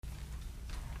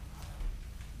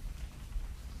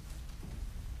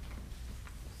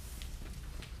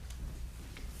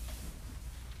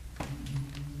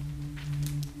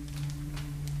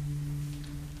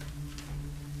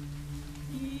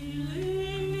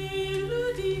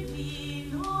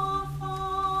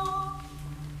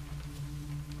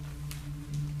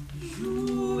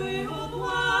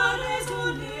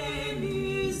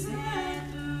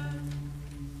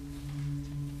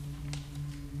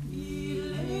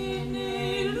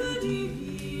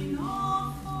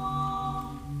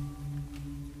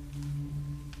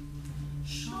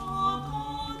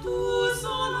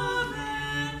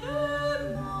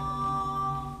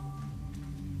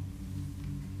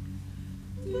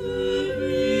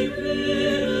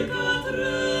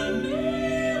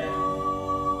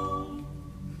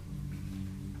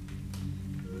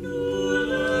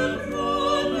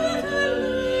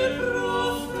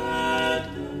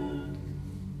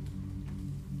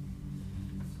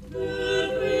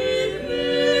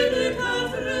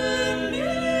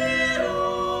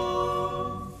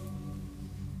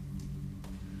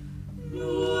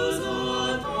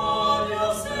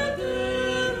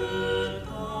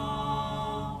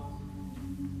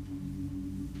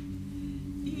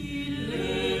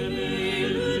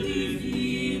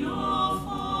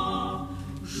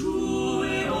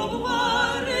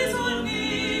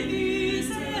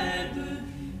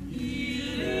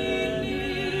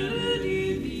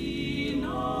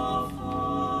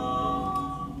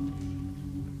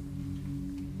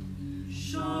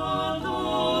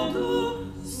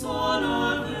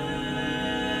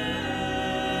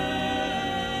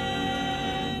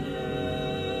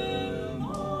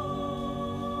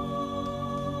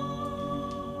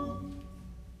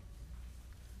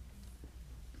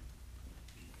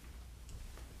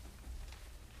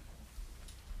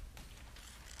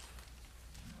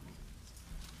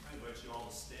You all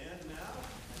to stand now.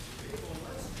 As you're able,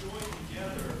 let's join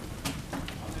together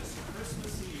on this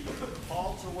Christmas Eve with a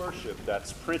call to worship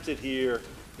that's printed here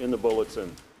in the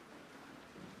bulletin.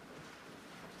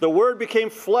 The Word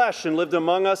became flesh and lived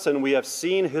among us, and we have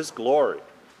seen his glory.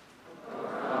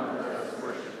 Come, let us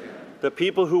worship him. The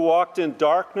people who walked in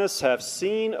darkness have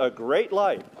seen a great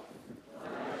light.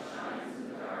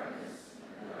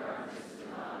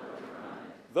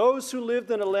 Those who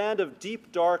lived in a land of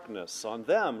deep darkness, on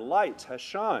them light has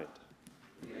shined.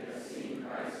 We have seen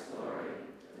Christ's glory.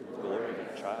 The glory of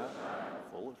a child,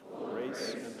 full of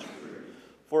grace and truth.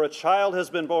 For a child has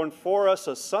been born for us,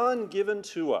 a son given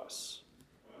to us.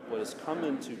 What has come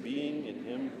into being in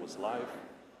him was life,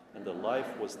 and the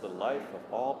life was the life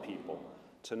of all people.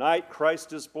 Tonight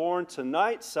Christ is born.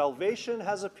 Tonight salvation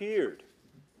has appeared.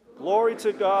 Glory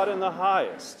to God in the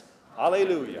highest.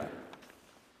 Alleluia.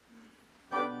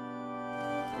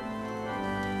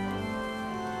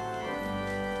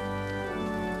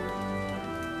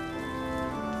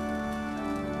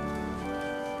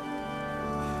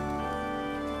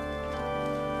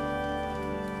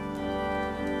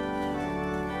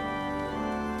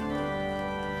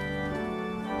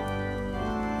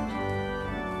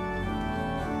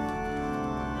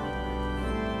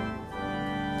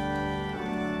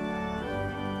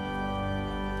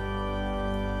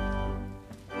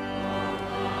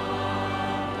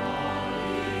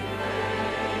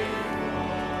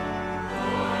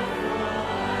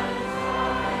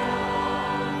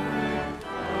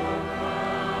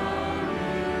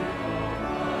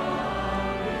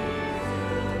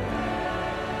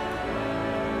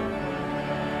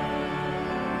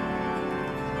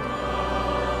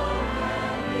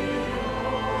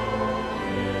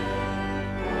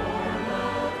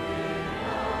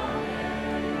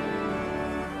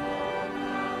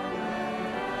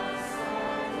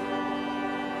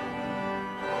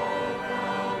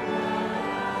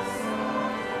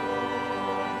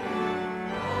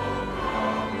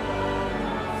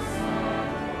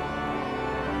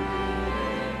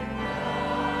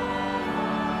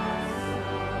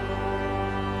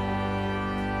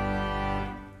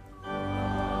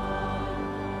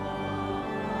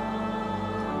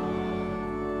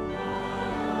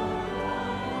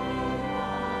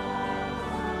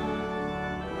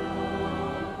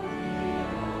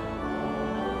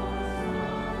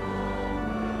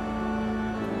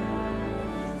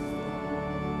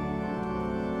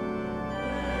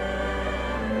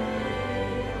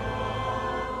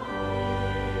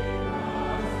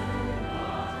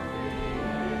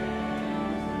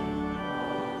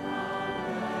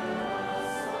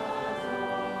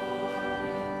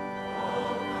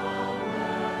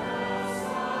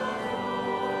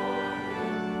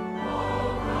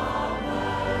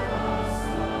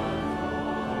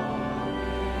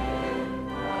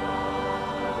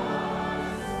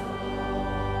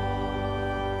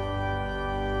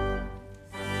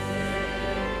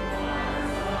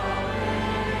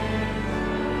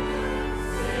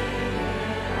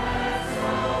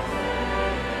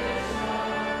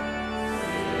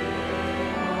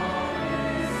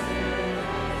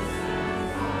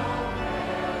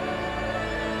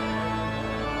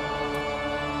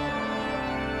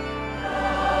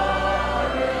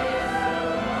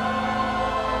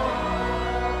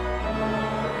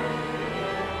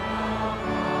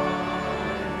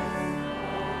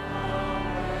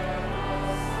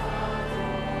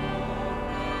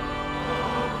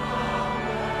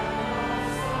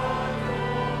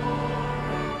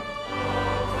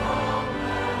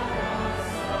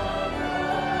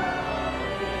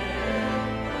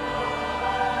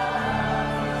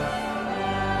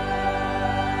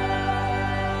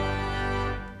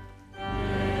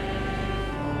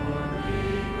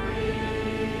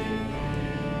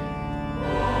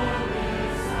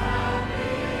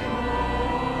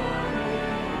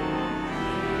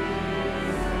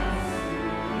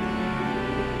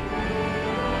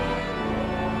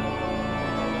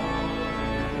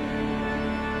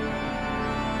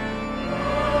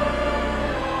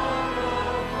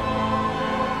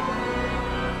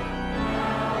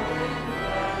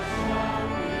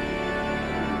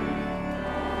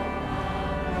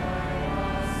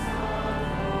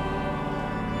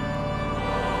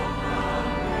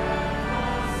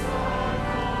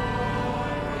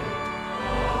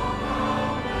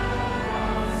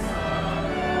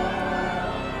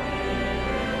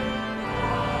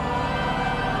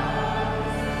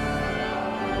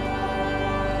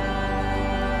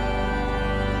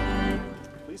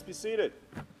 seated.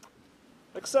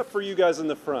 Except for you guys in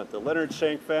the front, the Leonard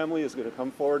Shank family is going to come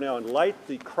forward now and light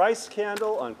the Christ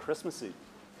candle on Christmas Eve.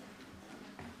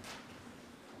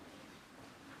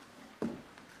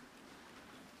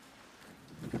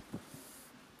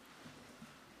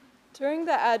 During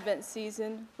the Advent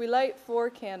season, we light 4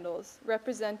 candles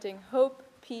representing hope,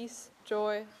 peace,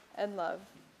 joy, and love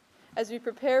as we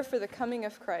prepare for the coming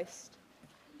of Christ.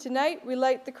 Tonight, we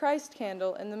light the Christ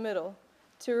candle in the middle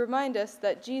to remind us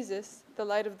that Jesus, the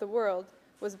light of the world,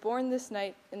 was born this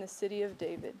night in the city of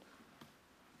David.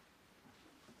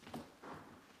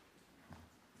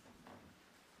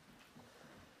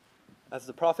 As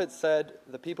the prophet said,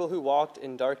 the people who walked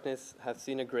in darkness have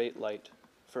seen a great light.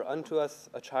 For unto us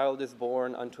a child is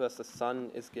born, unto us a son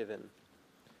is given.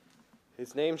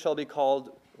 His name shall be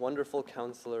called Wonderful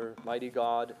Counselor, Mighty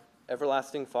God,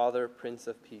 Everlasting Father, Prince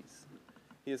of Peace.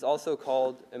 He is also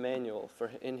called Emmanuel,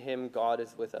 for in him God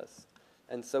is with us.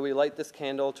 And so we light this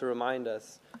candle to remind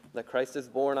us that Christ is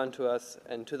born unto us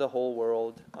and to the whole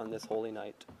world on this holy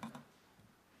night.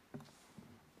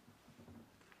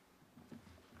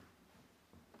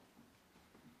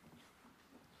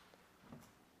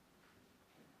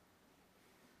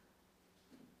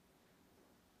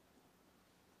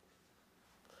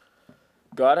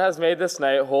 God has made this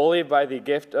night holy by the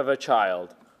gift of a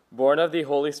child, born of the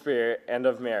Holy Spirit and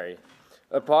of Mary.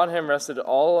 Upon him rested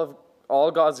all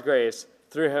God's grace.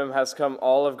 Through him has come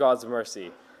all of God's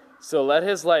mercy. So let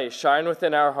his light shine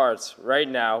within our hearts right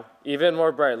now, even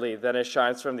more brightly than it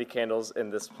shines from the candles in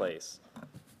this place.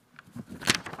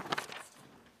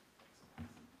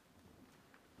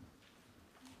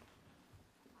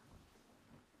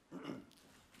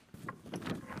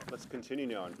 Let's continue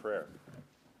now in prayer.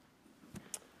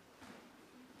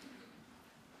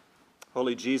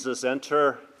 Holy Jesus,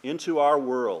 enter into our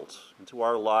world, into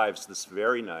our lives this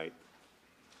very night,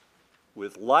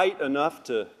 with light enough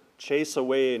to chase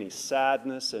away any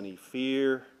sadness, any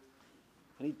fear,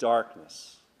 any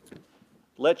darkness.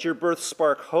 Let your birth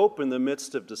spark hope in the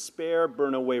midst of despair,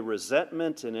 burn away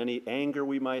resentment and any anger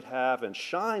we might have, and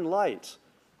shine light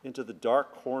into the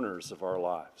dark corners of our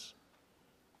lives.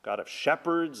 God of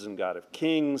shepherds and God of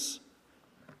kings,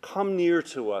 come near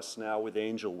to us now with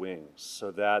angel wings,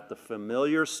 so that the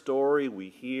familiar story we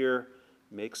hear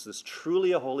makes this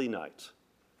truly a holy night.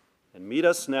 And meet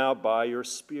us now by your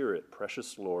Spirit,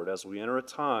 precious Lord, as we enter a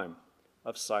time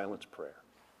of silent prayer.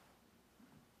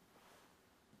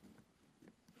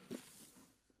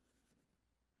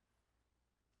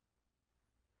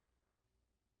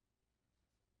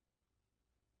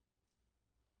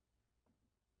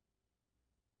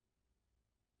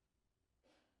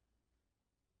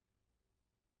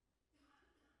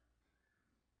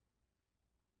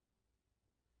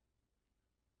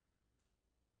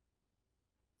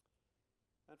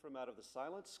 And from out of the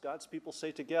silence, God's people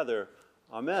say together,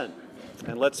 Amen.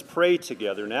 And let's pray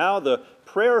together now the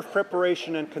prayer of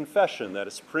preparation and confession that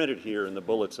is printed here in the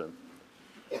bulletin.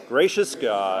 Gracious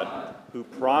God, who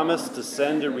promised to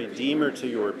send a Redeemer to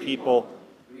your people,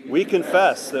 we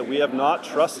confess that we have not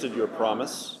trusted your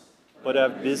promise, but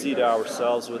have busied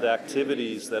ourselves with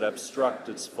activities that obstruct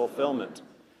its fulfillment.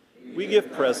 We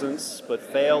give presents, but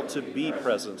fail to be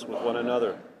present with one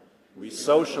another. We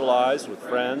socialize with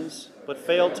friends, but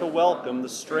fail to welcome the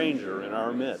stranger in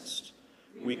our midst.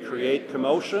 We create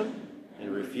commotion and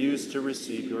refuse to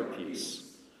receive your peace.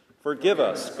 Forgive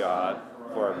us, God,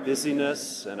 for our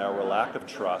busyness and our lack of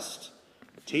trust.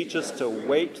 Teach us to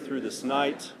wait through this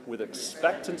night with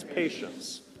expectant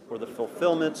patience for the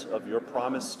fulfillment of your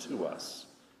promise to us.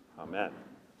 Amen.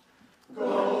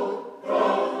 Go,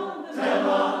 go, tell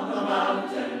on the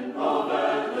mountain,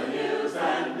 over the hills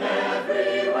and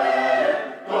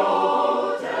everywhere.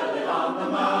 Go, tell it on the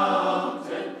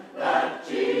mountain, that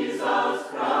Jesus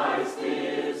Christ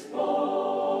is born.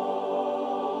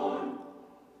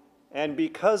 And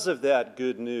because of that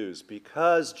good news,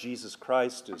 because Jesus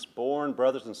Christ is born,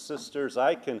 brothers and sisters,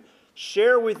 I can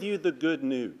share with you the good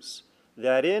news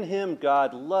that in him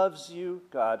God loves you,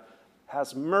 God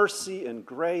has mercy and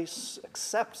grace,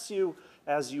 accepts you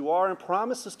as you are, and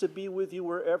promises to be with you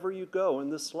wherever you go in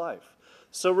this life.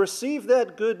 So receive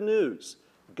that good news.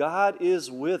 God is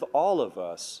with all of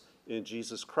us in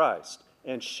Jesus Christ,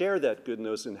 and share that good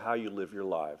news in how you live your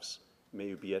lives. May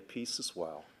you be at peace as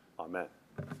well. Amen.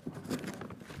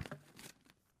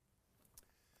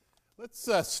 Let's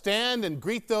stand and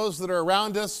greet those that are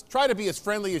around us. Try to be as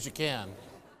friendly as you can.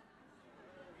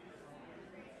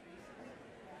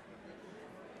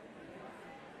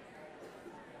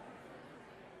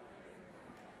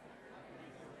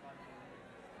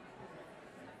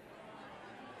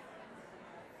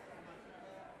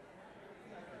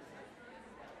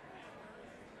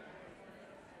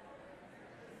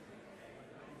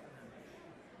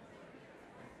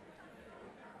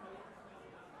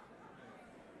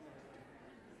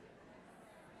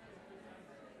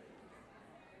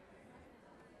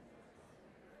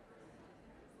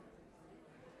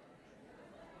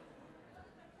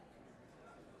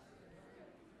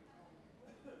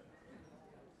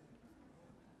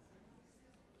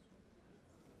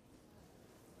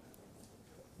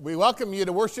 We welcome you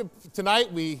to worship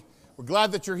tonight. We're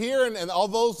glad that you're here, and all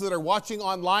those that are watching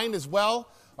online as well,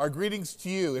 our greetings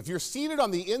to you. If you're seated on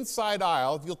the inside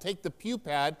aisle, if you'll take the pew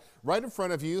pad right in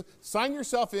front of you, sign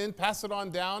yourself in, pass it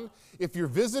on down. If you're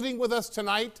visiting with us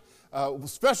tonight,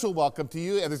 special welcome to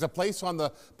you. And there's a place on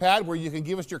the pad where you can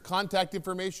give us your contact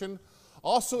information.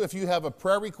 Also, if you have a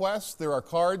prayer request, there are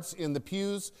cards in the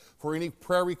pews for any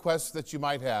prayer requests that you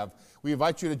might have. We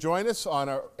invite you to join us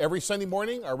on every Sunday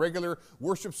morning. Our regular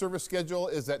worship service schedule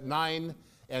is at 9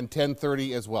 and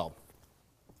 10:30 as well.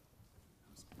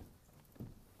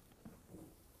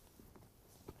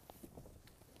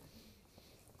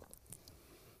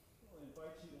 I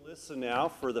invite you to listen now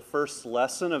for the first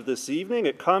lesson of this evening.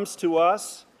 It comes to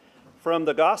us from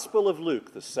the Gospel of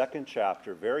Luke, the 2nd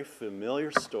chapter. Very familiar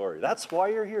story. That's why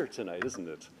you're here tonight, isn't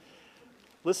it?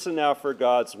 Listen now for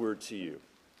God's word to you.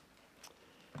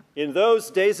 In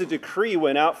those days, a decree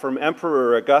went out from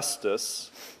Emperor Augustus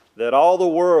that all the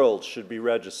world should be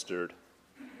registered.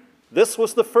 This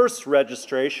was the first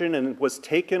registration and was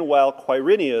taken while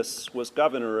Quirinius was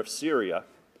governor of Syria.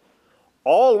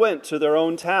 All went to their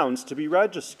own towns to be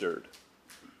registered.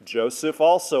 Joseph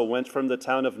also went from the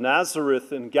town of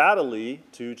Nazareth in Galilee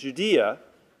to Judea,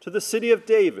 to the city of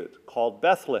David, called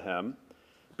Bethlehem,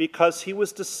 because he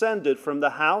was descended from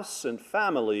the house and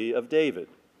family of David.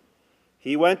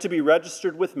 He went to be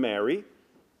registered with Mary,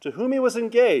 to whom he was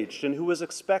engaged and who was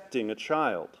expecting a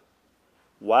child.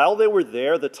 While they were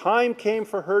there, the time came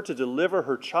for her to deliver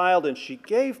her child, and she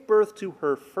gave birth to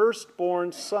her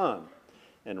firstborn son,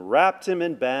 and wrapped him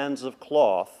in bands of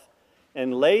cloth,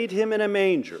 and laid him in a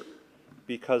manger,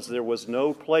 because there was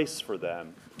no place for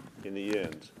them in the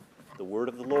inn. The word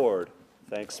of the Lord.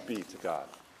 Thanks be to God.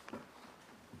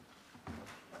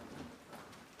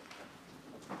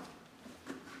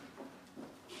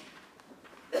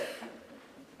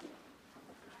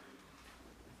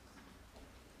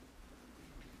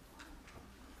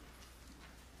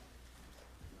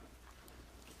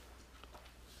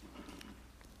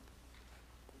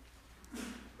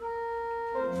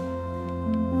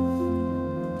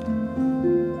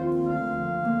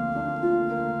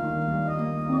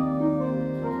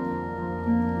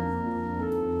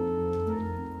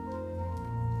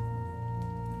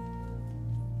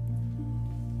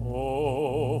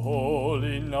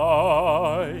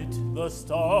 The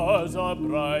stars are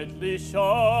brightly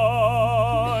shining.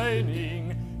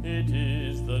 It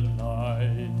is the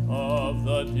night of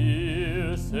the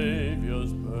dear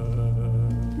Saviour's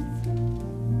birth.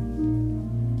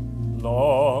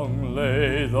 Long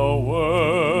lay the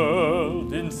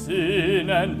world in sin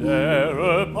and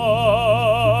error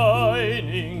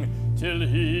pining, till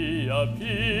he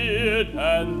appeared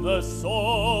and the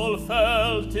soul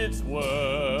felt its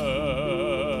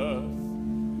worth.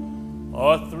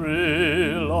 A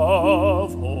thrill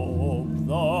of hope,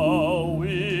 the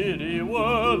weary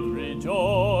world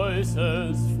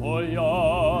rejoices, for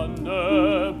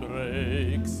yonder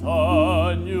breaks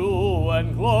a new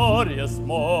and glorious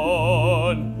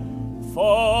morn.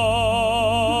 Fall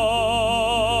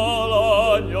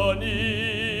on your knees,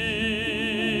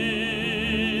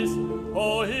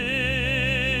 oh, hear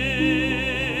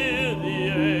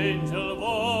the angel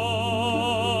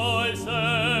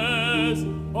voices,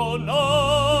 oh, no.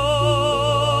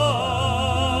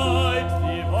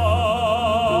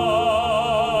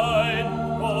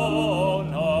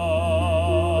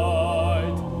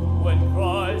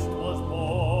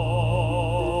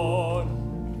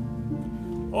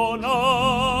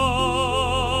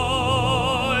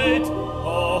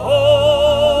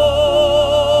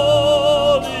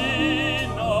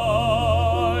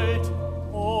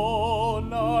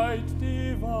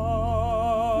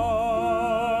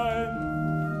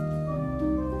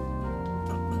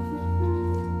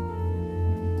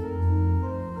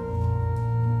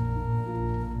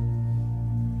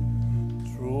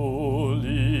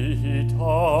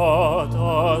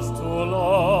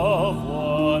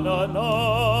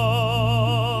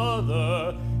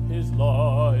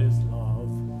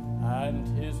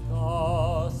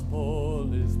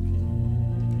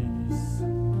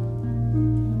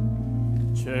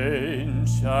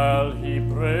 Shall he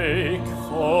break,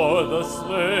 for the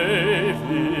slave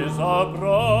is a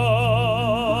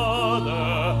brother,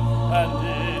 and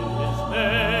in his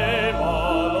name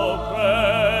all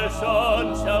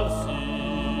oppression shall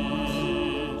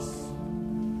cease.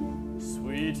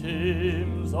 Sweet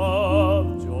hymns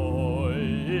of joy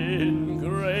in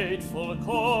grateful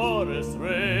chorus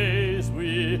raise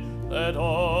we, let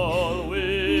all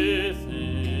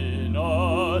within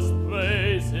us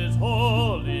praise his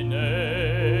holy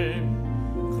name.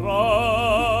 Christ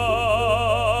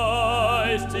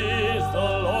is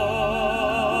the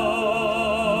Lord.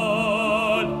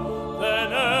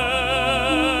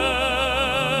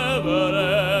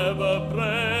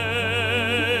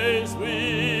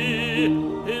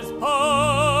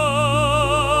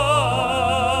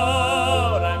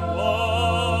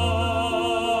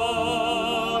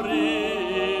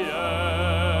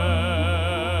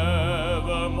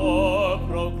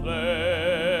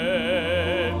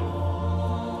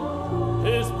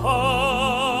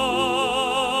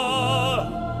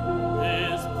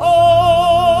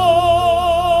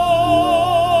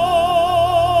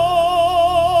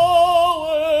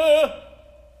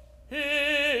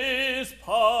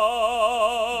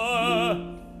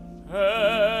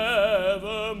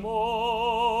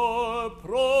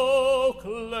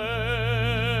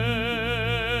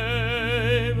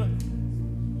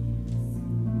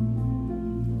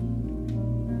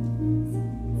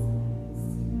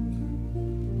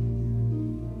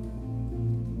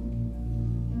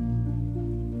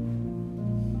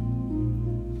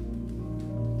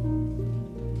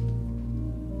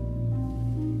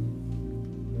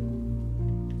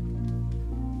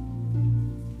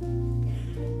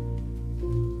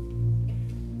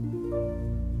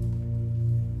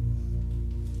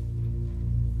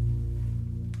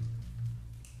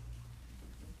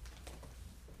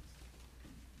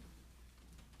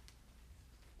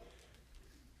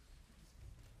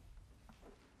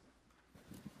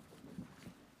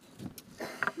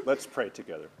 Let's pray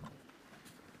together.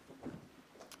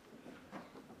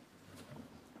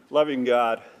 Loving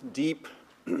God, deep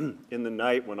in the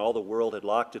night when all the world had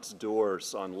locked its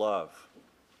doors on love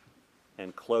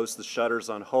and closed the shutters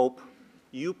on hope,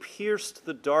 you pierced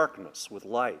the darkness with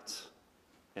light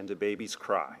and a baby's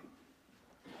cry.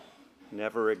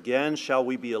 Never again shall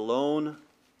we be alone.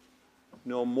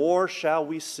 No more shall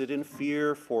we sit in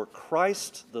fear, for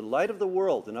Christ, the light of the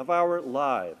world and of our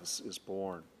lives, is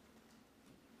born.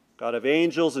 God of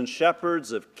angels and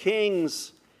shepherds, of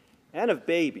kings and of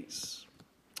babies,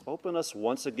 open us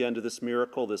once again to this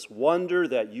miracle, this wonder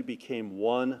that you became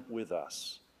one with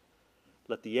us.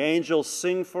 Let the angels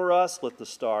sing for us, let the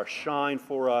star shine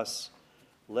for us,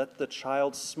 let the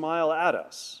child smile at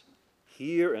us,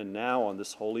 here and now on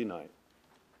this holy night.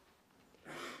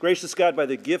 Gracious God, by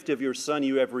the gift of your Son,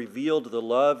 you have revealed the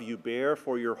love you bear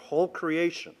for your whole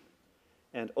creation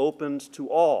and opened to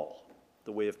all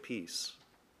the way of peace.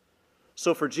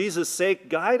 So for Jesus' sake,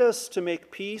 guide us to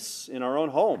make peace in our own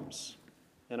homes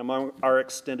and among our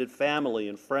extended family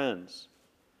and friends.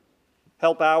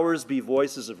 Help ours be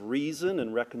voices of reason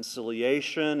and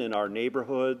reconciliation in our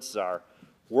neighborhoods, our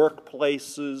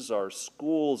workplaces, our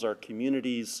schools, our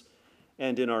communities,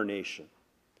 and in our nation.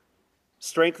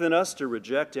 Strengthen us to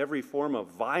reject every form of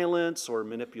violence or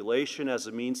manipulation as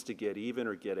a means to get even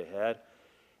or get ahead,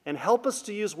 and help us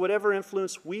to use whatever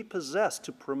influence we possess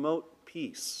to promote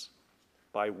peace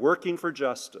by working for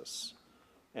justice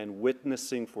and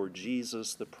witnessing for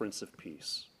Jesus, the Prince of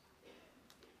Peace.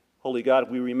 Holy God,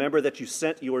 we remember that you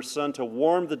sent your Son to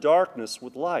warm the darkness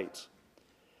with light.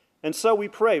 And so we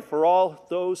pray for all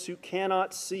those who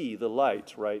cannot see the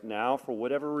light right now for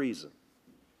whatever reason.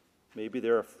 Maybe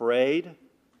they're afraid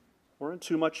or in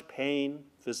too much pain,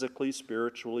 physically,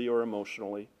 spiritually, or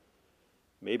emotionally.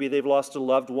 Maybe they've lost a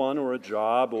loved one or a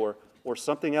job or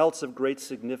something else of great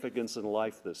significance in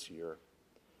life this year.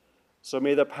 So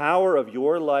may the power of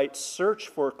your light search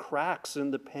for cracks in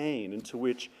the pain into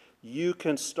which you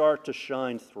can start to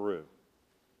shine through.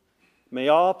 May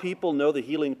all people know the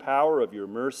healing power of your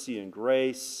mercy and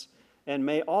grace, and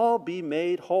may all be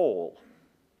made whole.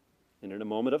 And in a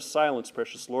moment of silence,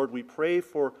 precious Lord, we pray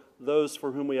for those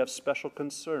for whom we have special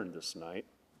concern this night.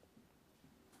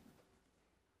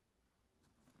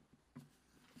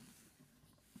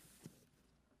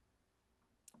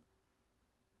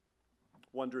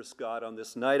 Wondrous God, on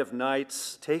this night of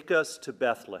nights, take us to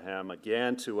Bethlehem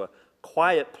again, to a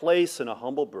quiet place and a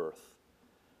humble birth.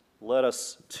 Let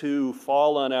us, too,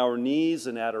 fall on our knees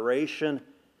in adoration,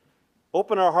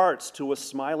 open our hearts to a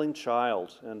smiling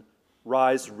child, and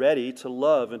rise ready to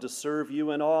love and to serve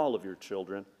you and all of your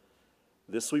children.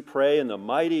 This we pray in the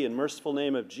mighty and merciful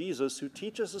name of Jesus, who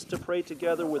teaches us to pray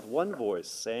together with one voice,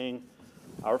 saying,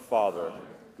 Our Father,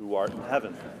 who art in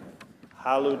heaven,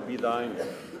 hallowed be thy name.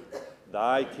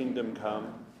 Thy kingdom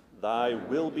come, thy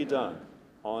will be done,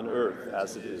 on earth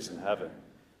as it is in heaven.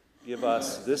 Give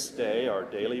us this day our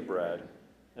daily bread,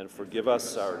 and forgive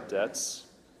us our debts,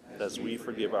 as we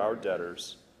forgive our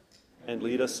debtors. And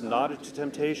lead us not into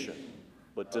temptation,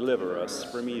 but deliver us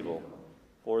from evil.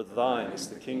 For thine is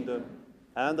the kingdom,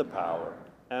 and the power,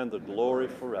 and the glory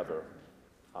forever.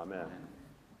 Amen.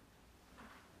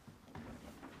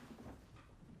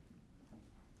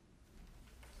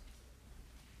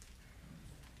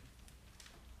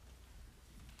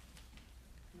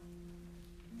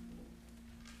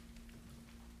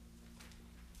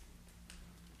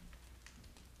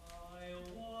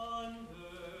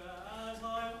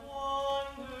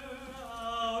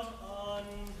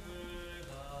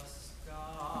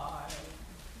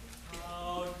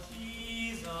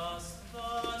 Jesus,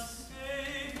 the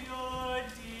Savior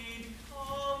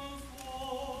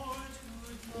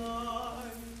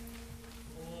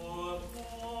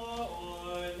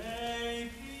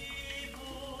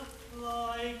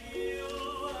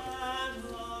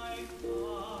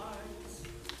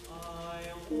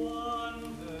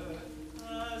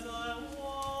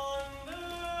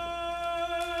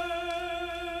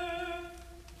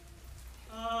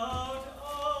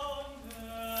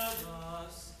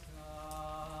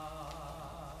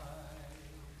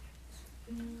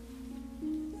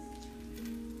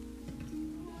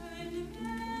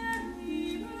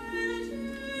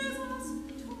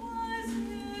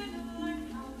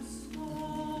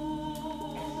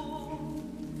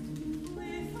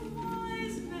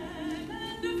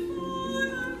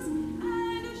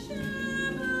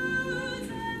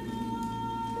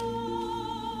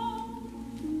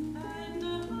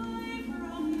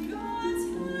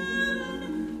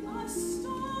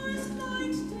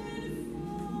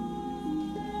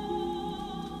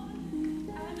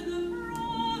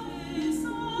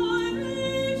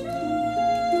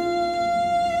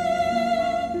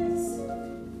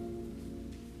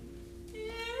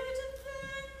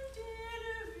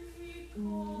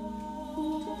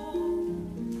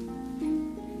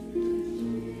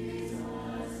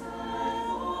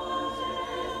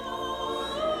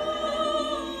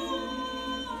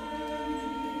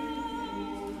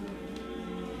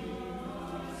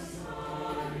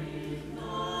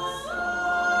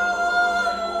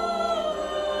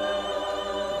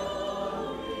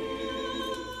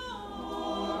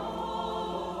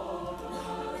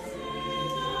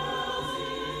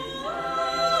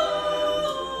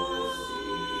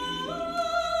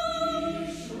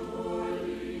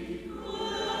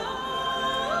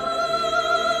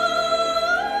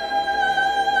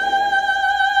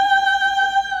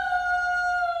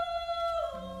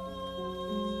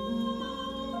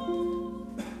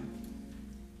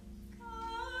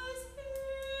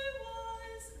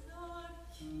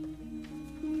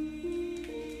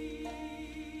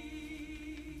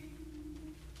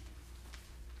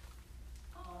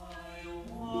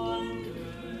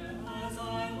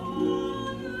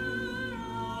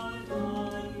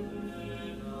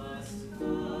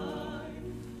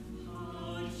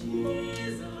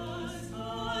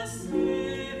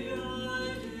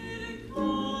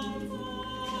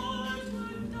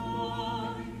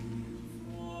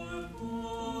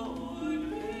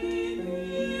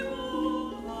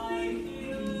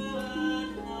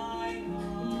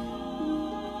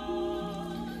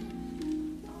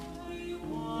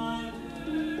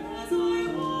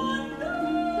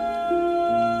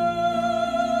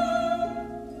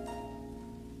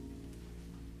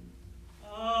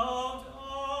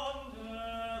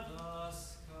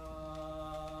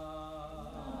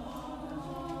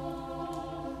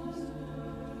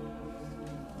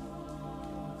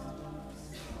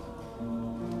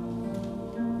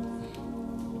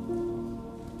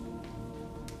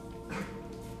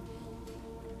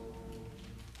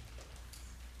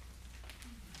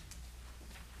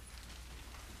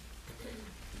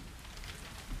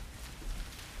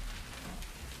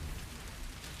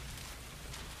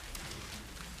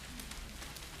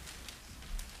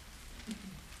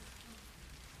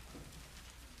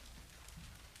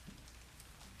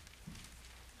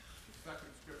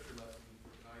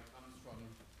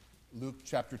Luke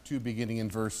chapter 2, beginning in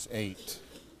verse 8.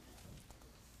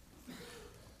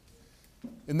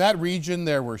 In that region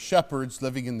there were shepherds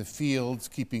living in the fields,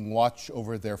 keeping watch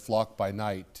over their flock by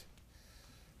night.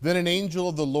 Then an angel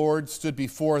of the Lord stood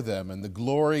before them, and the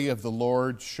glory of the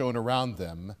Lord shone around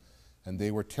them, and they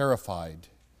were terrified.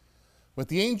 But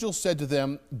the angel said to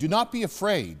them, "Do not be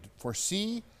afraid, for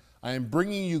see, I am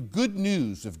bringing you good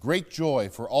news of great joy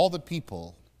for all the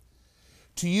people.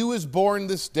 To you is born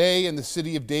this day in the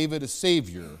city of David a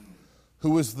Savior,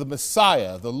 who is the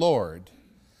Messiah, the Lord.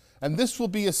 And this will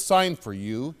be a sign for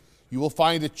you. You will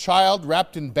find a child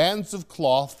wrapped in bands of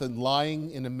cloth and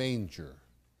lying in a manger."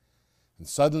 And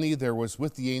suddenly there was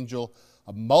with the angel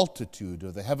a multitude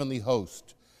of the heavenly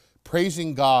host,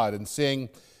 praising God and saying,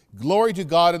 "Glory to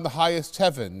God in the highest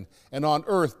heaven, and on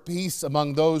earth peace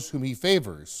among those whom he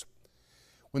favors."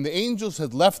 When the angels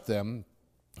had left them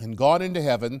and gone into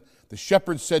heaven, the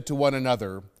shepherds said to one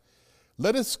another,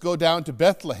 "Let us go down to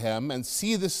Bethlehem and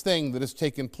see this thing that has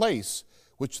taken place,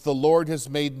 which the Lord has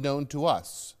made known to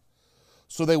us."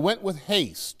 So they went with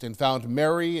haste and found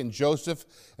Mary and Joseph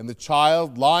and the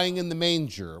child lying in the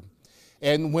manger.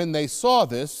 And when they saw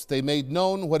this, they made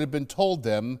known what had been told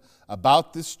them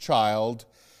about this child,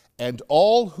 and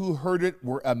all who heard it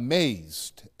were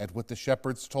amazed at what the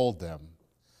shepherds told them.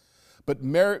 But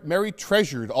Mary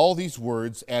treasured all these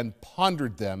words and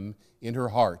pondered them in her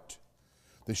heart.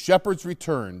 The shepherds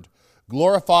returned,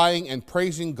 glorifying and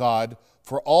praising God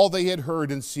for all they had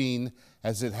heard and seen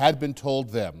as it had been told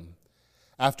them.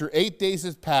 After 8 days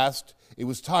had passed, it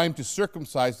was time to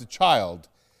circumcise the child,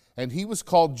 and he was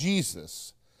called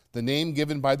Jesus, the name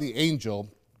given by the angel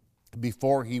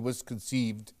before he was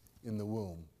conceived in the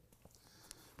womb.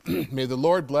 May the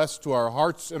Lord bless to our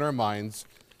hearts and our minds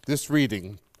this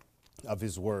reading of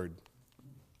his word.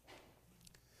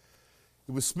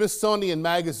 It was Smithsonian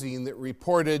Magazine that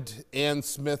reported Anne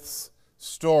Smith's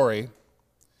story.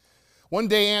 One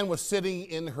day Anne was sitting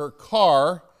in her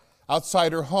car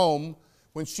outside her home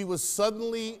when she was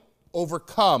suddenly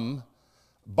overcome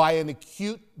by an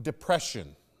acute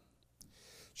depression.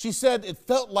 She said, "It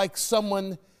felt like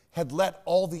someone had let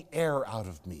all the air out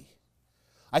of me.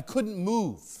 I couldn't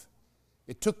move.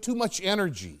 It took too much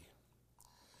energy."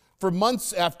 For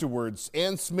months afterwards,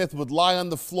 Anne Smith would lie on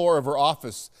the floor of her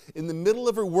office in the middle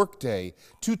of her workday,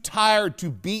 too tired, too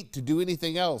beat to do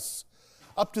anything else.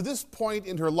 Up to this point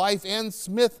in her life, Anne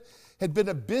Smith had been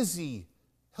a busy,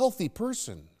 healthy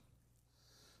person.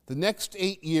 The next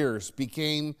 8 years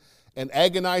became an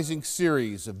agonizing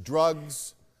series of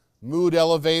drugs, mood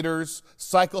elevators,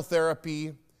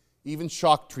 psychotherapy, even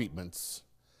shock treatments.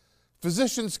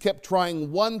 Physicians kept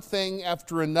trying one thing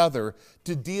after another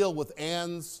to deal with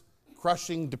Anne's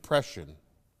crushing depression.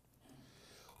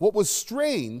 What was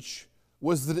strange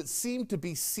was that it seemed to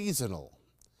be seasonal.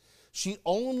 She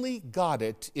only got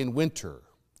it in winter.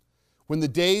 When the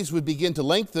days would begin to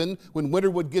lengthen, when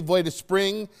winter would give way to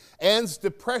spring, Anne's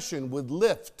depression would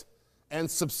lift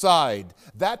and subside.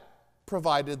 That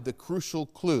provided the crucial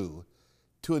clue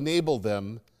to enable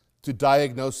them to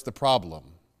diagnose the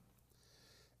problem.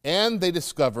 Anne, they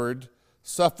discovered,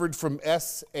 suffered from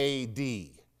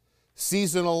SAD,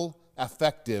 seasonal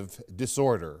affective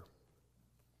disorder.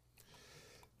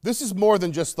 This is more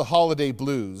than just the holiday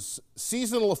blues.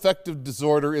 Seasonal affective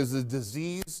disorder is a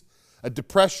disease, a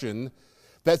depression,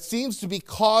 that seems to be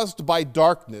caused by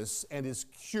darkness and is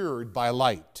cured by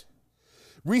light.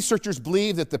 Researchers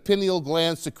believe that the pineal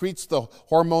gland secretes the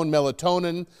hormone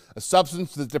melatonin, a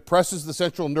substance that depresses the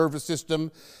central nervous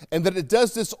system, and that it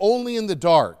does this only in the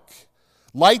dark.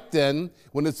 Light then,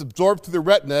 when it's absorbed through the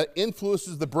retina,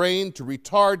 influences the brain to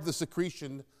retard the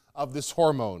secretion of this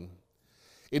hormone.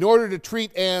 In order to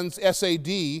treat Anne's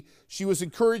SAD, she was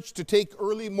encouraged to take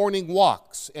early morning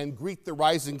walks and greet the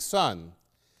rising sun.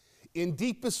 In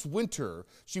deepest winter,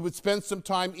 she would spend some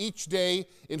time each day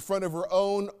in front of her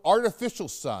own artificial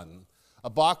sun, a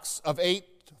box of 8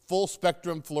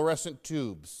 full-spectrum fluorescent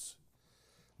tubes.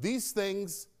 These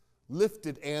things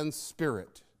lifted Anne's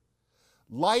spirit.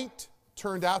 Light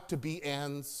turned out to be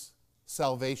Anne's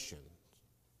salvation.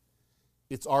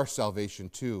 It's our salvation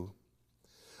too.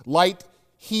 Light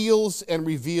heals and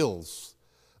reveals.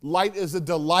 Light is a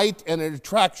delight and an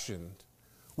attraction.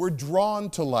 We're drawn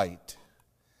to light.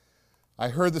 I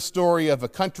heard the story of a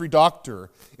country doctor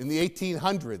in the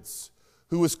 1800s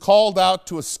who was called out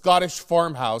to a Scottish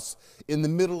farmhouse in the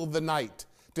middle of the night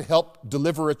to help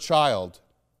deliver a child.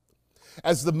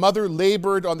 As the mother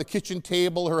labored on the kitchen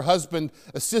table, her husband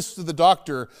assisted the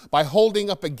doctor by holding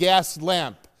up a gas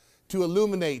lamp to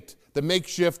illuminate the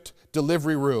makeshift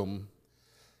delivery room.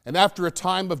 And after a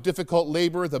time of difficult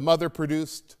labor, the mother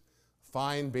produced a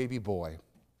fine baby boy.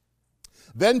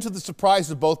 Then, to the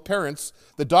surprise of both parents,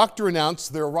 the doctor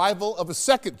announced the arrival of a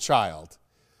second child.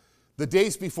 The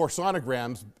days before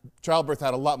sonograms, childbirth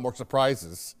had a lot more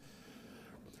surprises.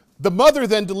 The mother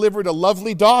then delivered a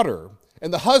lovely daughter,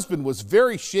 and the husband was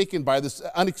very shaken by this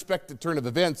unexpected turn of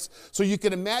events. So you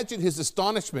can imagine his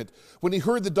astonishment when he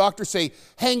heard the doctor say,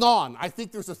 "Hang on, I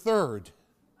think there's a third.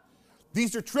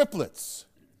 These are triplets."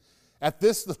 At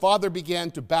this, the father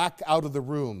began to back out of the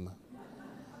room.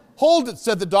 "Hold it,"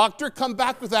 said the doctor. "Come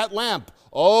back with that lamp."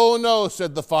 "Oh, no,"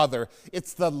 said the father.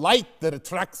 "It's the light that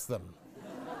attracts them."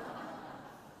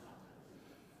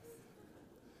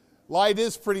 Light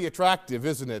is pretty attractive,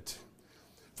 isn't it?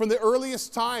 From the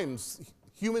earliest times,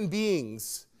 human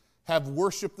beings have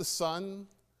worshiped the sun,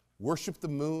 worshiped the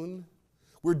moon.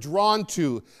 We're drawn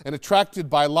to and attracted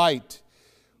by light.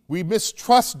 We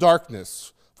mistrust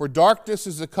darkness, for darkness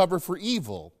is a cover for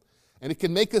evil, and it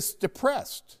can make us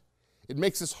depressed. It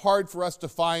makes it hard for us to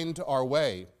find our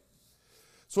way.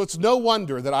 So it's no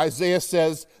wonder that Isaiah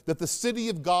says that the city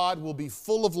of God will be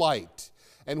full of light.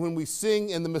 And when we sing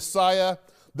in the Messiah,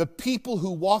 the people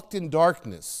who walked in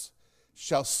darkness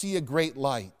shall see a great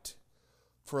light.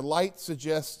 For light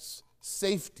suggests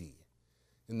safety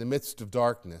in the midst of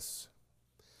darkness.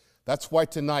 That's why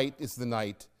tonight is the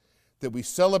night that we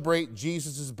celebrate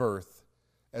Jesus' birth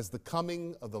as the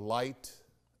coming of the light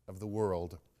of the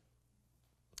world.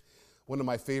 One of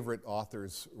my favorite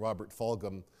authors, Robert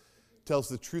Fulghum, tells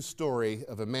the true story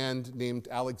of a man named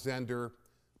Alexander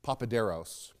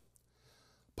Papaderos.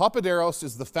 Papaderos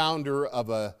is the founder of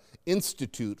an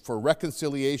institute for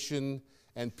reconciliation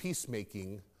and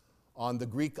peacemaking on the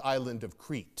Greek island of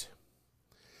Crete.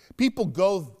 People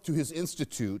go to his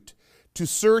institute to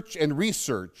search and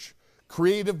research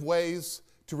creative ways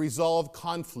to resolve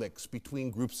conflicts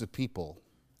between groups of people.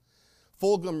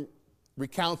 Fulghum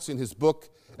recounts in his book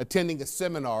attending a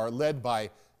seminar led by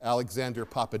Alexander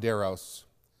Papaderos.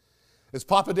 As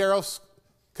Papaderos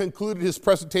concluded his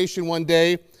presentation one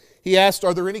day, he asked,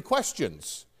 "Are there any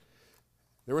questions?"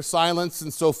 There was silence,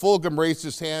 and so Fulghum raised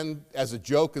his hand as a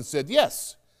joke and said,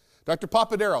 "Yes, Dr.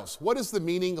 Papaderos, what is the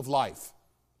meaning of life?"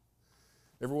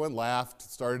 Everyone laughed,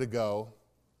 started to go.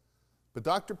 But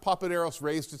Dr. Papaderos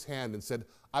raised his hand and said,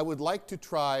 "I would like to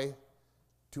try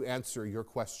to answer your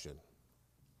question."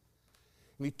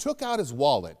 And he took out his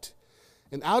wallet,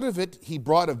 and out of it he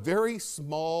brought a very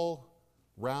small,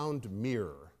 round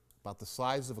mirror, about the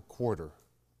size of a quarter.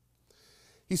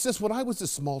 He says, "When I was a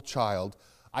small child,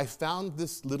 I found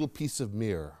this little piece of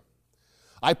mirror.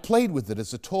 I played with it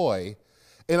as a toy,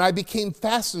 and I became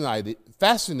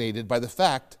fascinated by the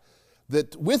fact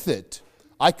that with it,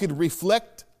 I could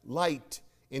reflect light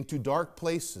into dark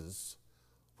places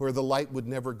where the light would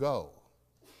never go,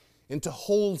 into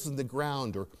holes in the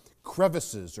ground or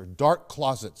crevices or dark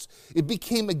closets. It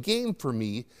became a game for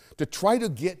me to try to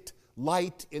get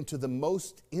light into the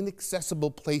most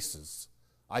inaccessible places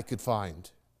I could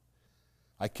find.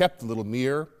 I kept the little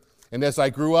mirror, and as I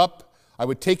grew up, I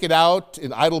would take it out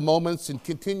in idle moments and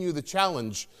continue the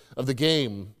challenge of the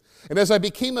game. And as I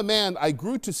became a man, I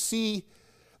grew to see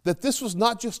that this was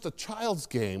not just a child's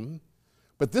game,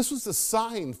 but this was a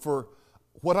sign for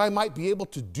what I might be able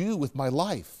to do with my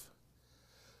life.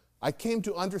 I came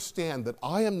to understand that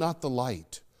I am not the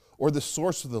light or the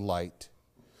source of the light,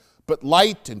 but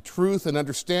light and truth and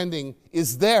understanding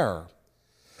is there,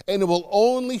 and it will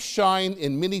only shine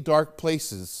in many dark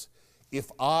places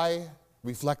if I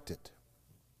reflect it.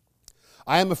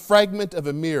 I am a fragment of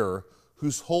a mirror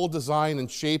whose whole design and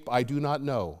shape I do not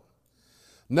know.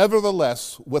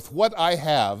 Nevertheless, with what I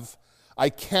have, I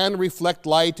can reflect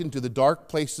light into the dark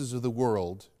places of the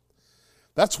world.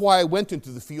 That's why I went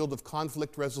into the field of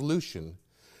conflict resolution,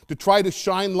 to try to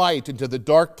shine light into the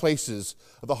dark places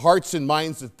of the hearts and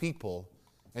minds of people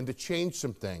and to change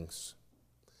some things.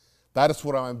 That is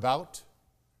what I'm about.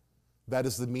 That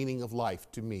is the meaning of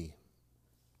life to me.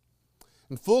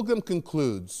 And Fulgham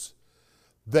concludes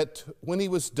that when he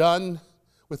was done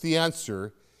with the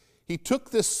answer, he took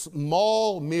this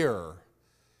small mirror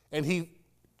and he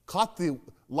caught the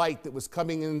light that was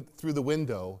coming in through the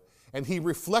window and he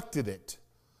reflected it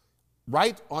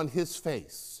right on his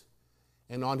face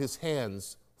and on his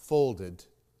hands folded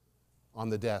on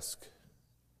the desk.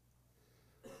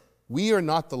 We are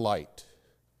not the light.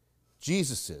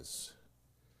 Jesus is.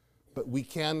 But we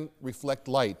can reflect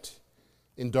light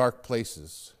in dark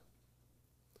places.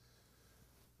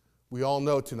 We all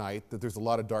know tonight that there's a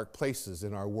lot of dark places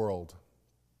in our world.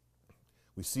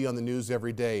 We see on the news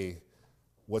every day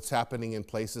what's happening in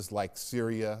places like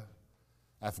Syria,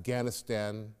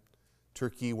 Afghanistan,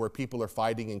 Turkey, where people are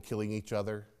fighting and killing each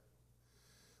other.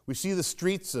 We see the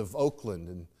streets of Oakland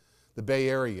and the Bay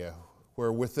Area,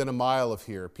 where within a mile of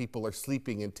here, people are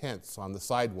sleeping in tents on the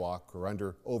sidewalk or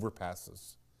under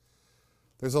overpasses.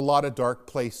 There's a lot of dark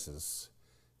places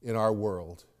in our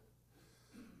world.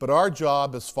 But our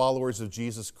job as followers of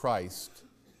Jesus Christ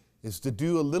is to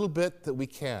do a little bit that we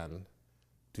can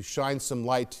to shine some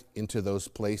light into those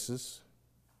places.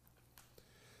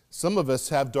 Some of us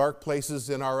have dark places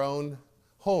in our own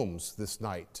homes this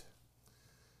night.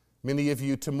 Many of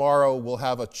you tomorrow will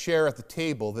have a chair at the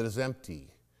table that is empty.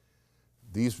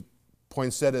 These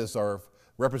poinsettias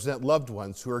represent loved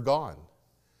ones who are gone.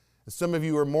 And some of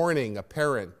you are mourning a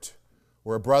parent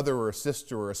or a brother or a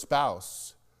sister or a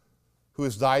spouse who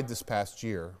has died this past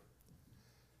year.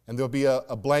 And there'll be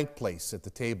a blank place at the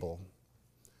table.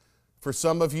 For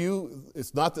some of you,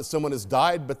 it's not that someone has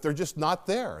died, but they're just not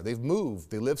there. They've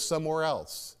moved. They live somewhere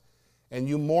else. And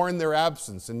you mourn their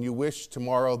absence, and you wish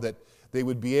tomorrow that they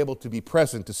would be able to be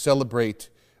present to celebrate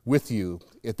with you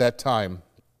at that time.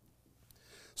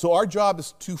 So our job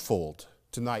is twofold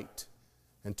tonight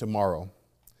and tomorrow.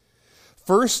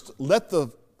 First, let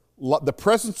the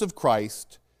presence of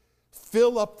Christ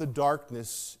fill up the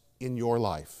darkness in your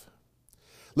life.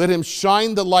 Let him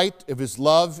shine the light of his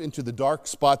love into the dark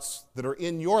spots that are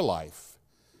in your life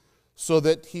so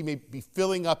that he may be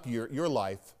filling up your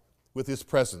life with his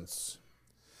presence.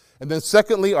 And then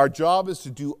secondly, our job is to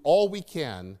do all we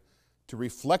can to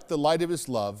reflect the light of his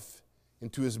love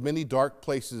into as many dark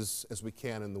places as we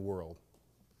can in the world.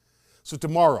 So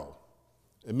tomorrow,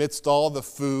 amidst all the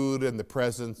food and the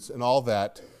presents and all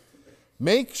that,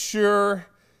 make sure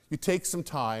you take some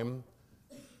time,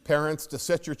 parents, to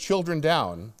set your children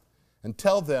down and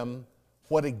tell them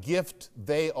what a gift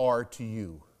they are to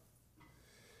you.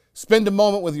 Spend a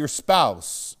moment with your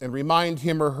spouse and remind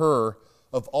him or her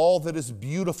of all that is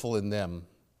beautiful in them.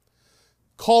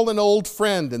 Call an old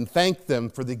friend and thank them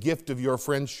for the gift of your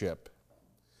friendship.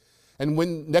 And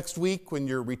next week, when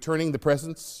you're returning the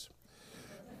presents,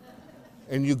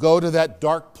 and you go to that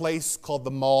dark place called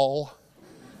the mall,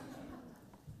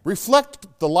 reflect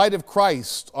the light of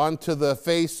Christ onto the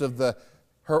face of the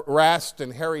harassed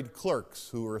and harried clerks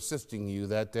who were assisting you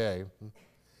that day.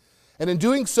 And in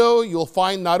doing so, you'll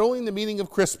find not only the meaning of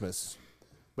Christmas,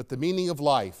 but the meaning of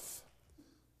life.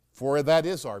 For that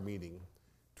is our meaning,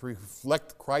 to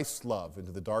reflect Christ's love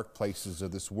into the dark places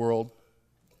of this world.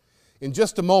 In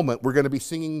just a moment, we're going to be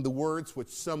singing the words which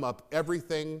sum up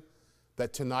everything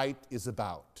that tonight is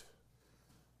about.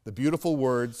 The beautiful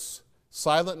words,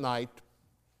 Silent Night,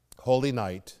 Holy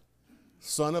Night,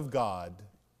 Son of God,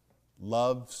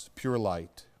 Love's pure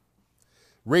light.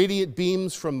 Radiant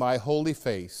beams from thy holy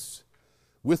face,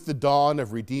 with the dawn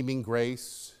of redeeming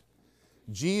grace.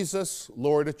 Jesus,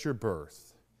 Lord, at your birth.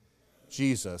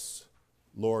 Jesus,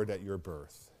 Lord, at your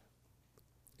birth.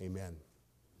 Amen.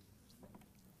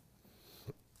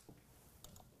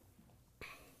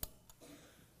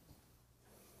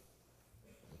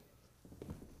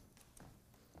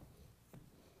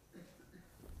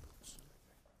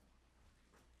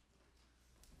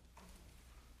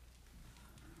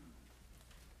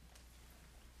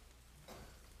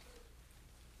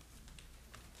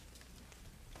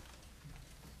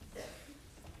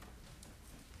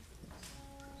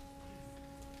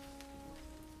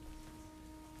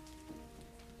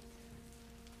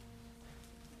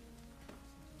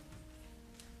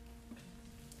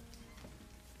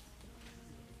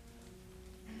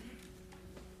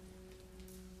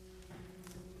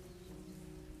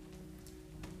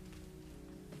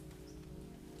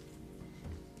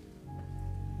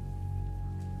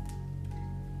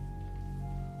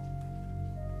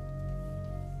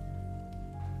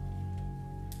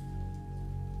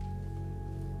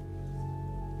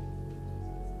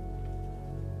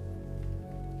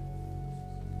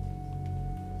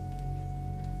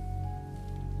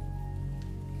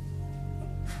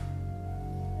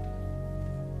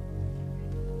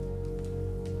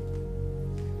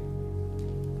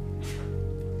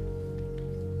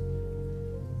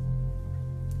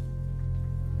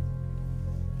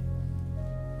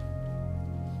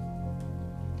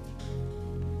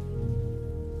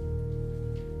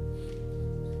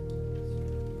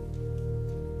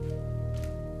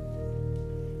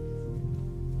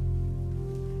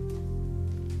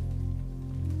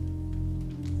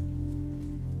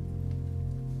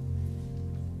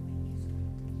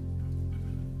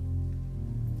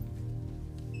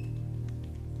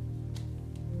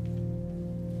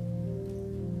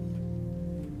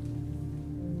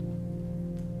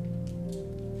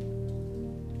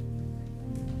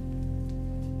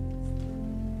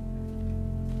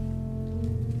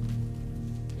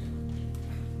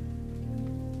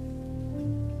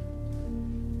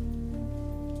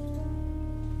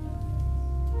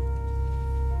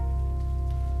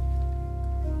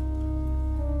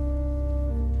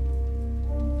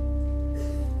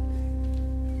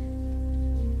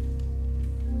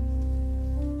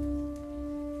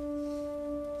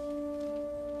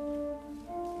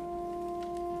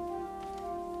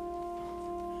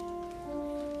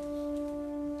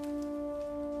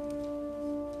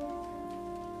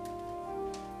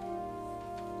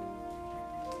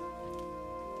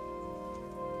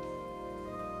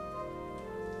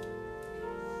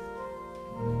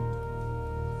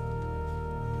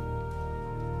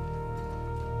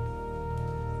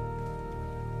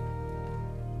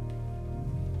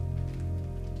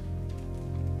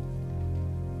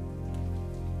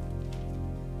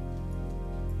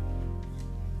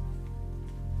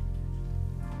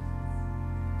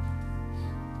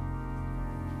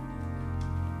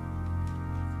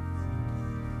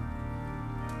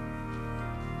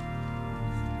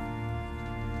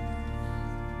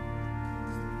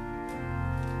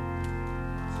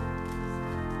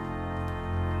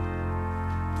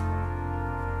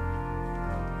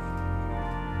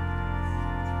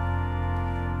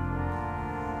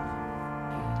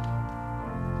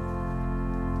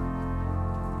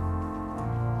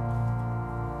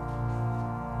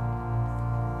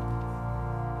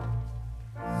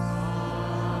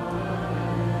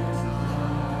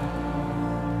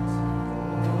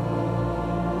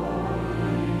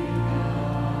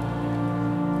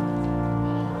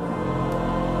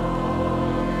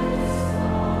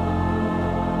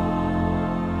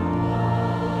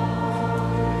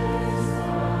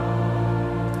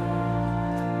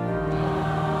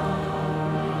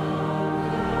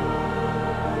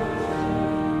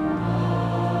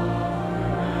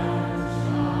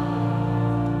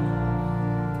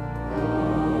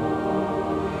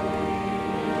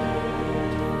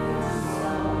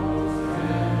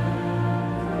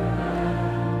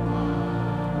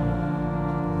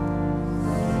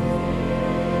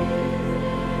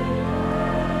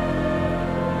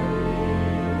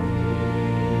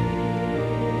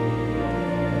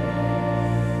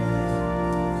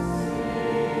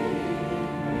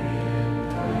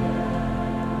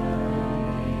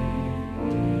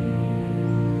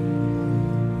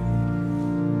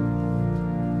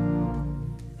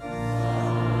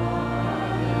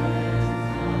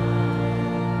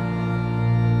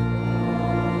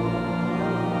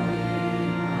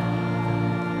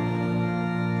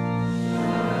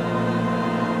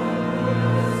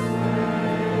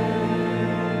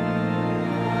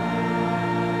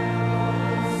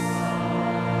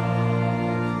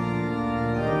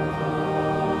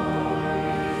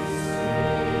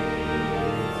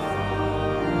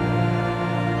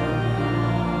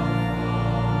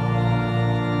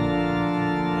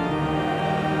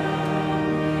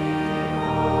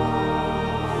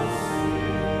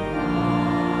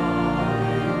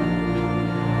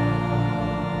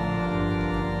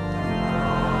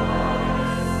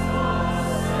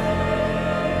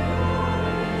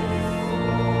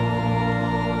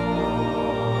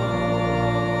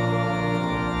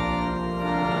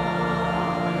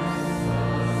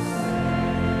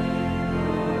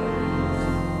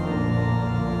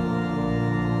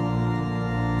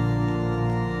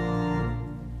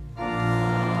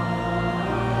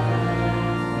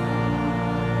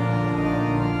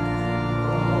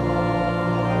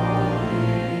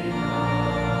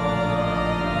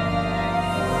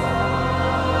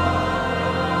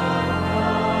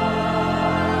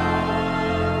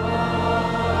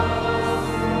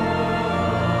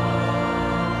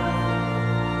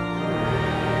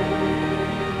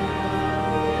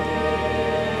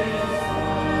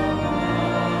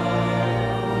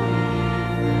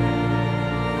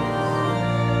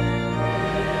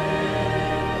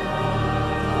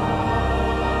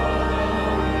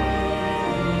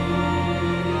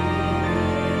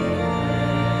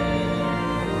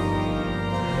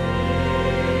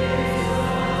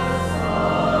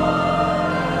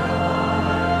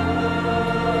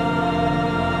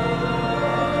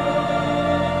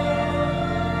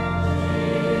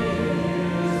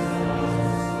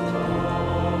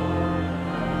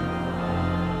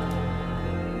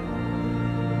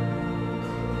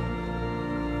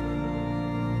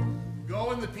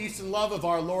 peace and love of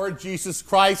our Lord Jesus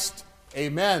Christ.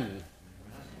 Amen.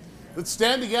 Let's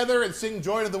stand together and sing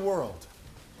Joy to the World.